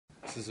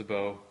This is a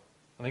bow.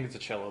 I think it's a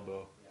cello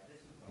bow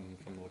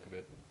from the look of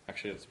it.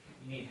 Actually, it's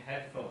You need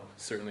headphones.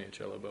 certainly a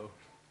cello bow.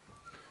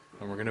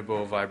 And we're going to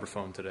bow a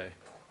vibraphone today.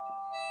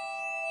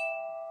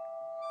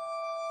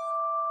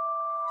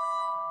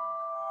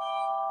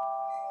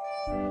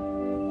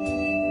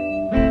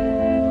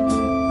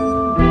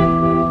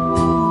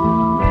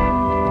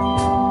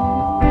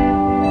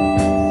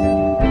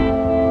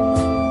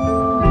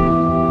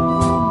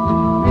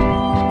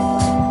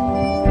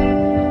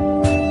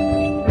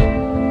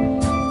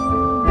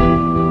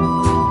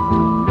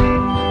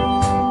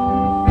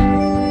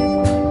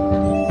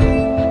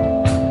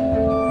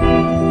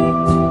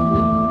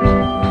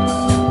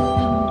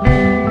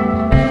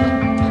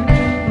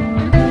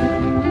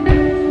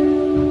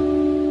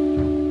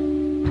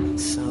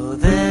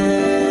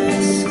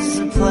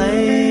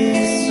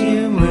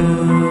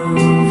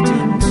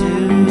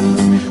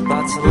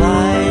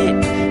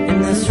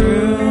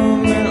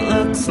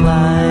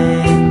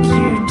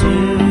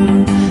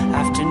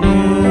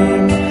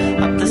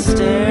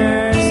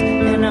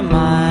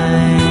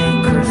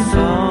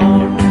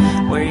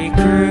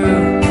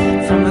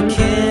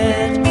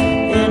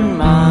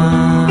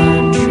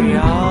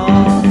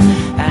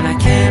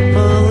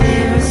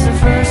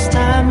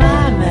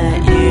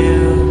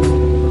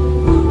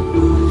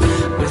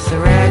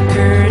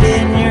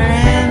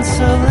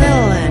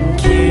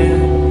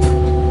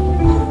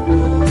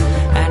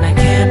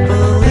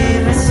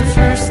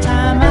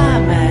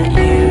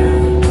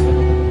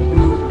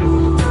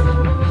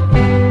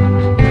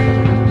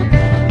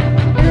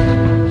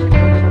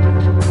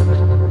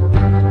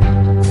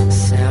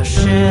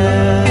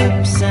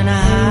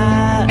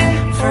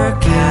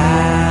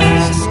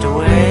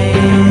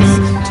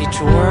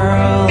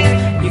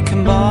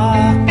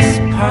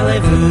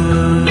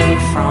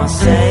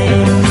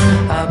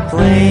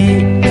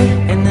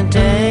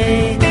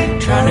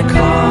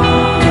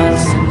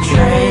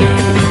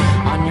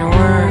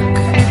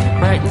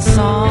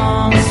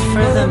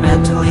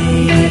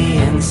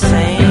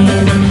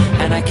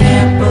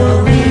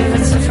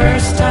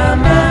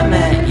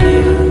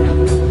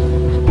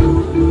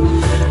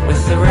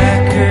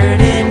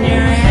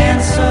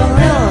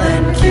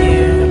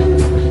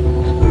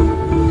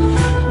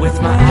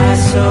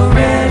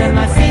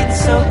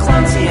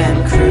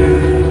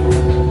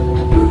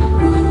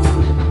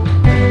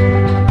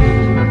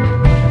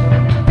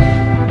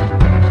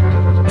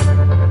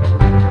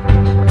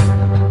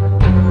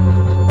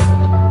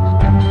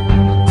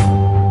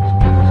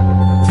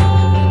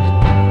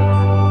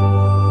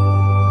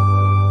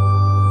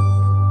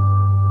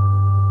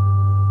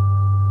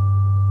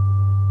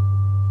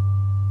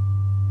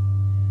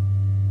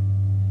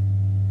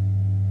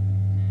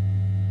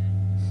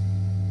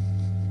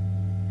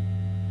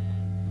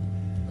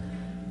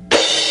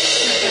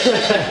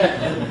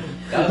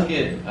 That was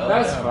good. That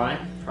was fine,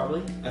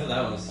 probably. I thought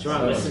that was. Do you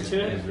want to listen to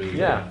it? Really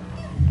Yeah.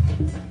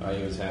 Good.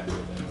 I was happy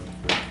with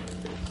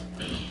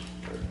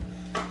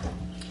that.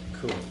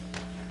 Cool.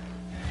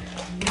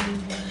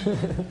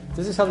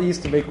 This is how they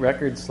used to make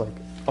records, like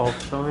all the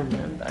time,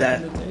 man.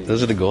 Back in the day.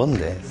 Those are the golden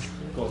days.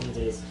 Golden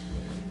days.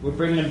 We're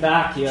bringing them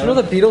back, yo. Do you know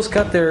the Beatles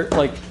cut their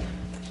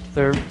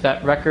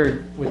that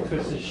record with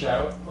Twist and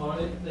Shout on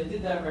it? They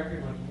did that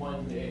record in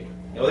one day.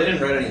 Yeah, well, they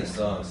didn't write any of the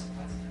songs.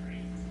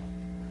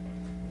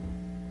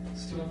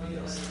 Still made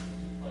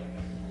like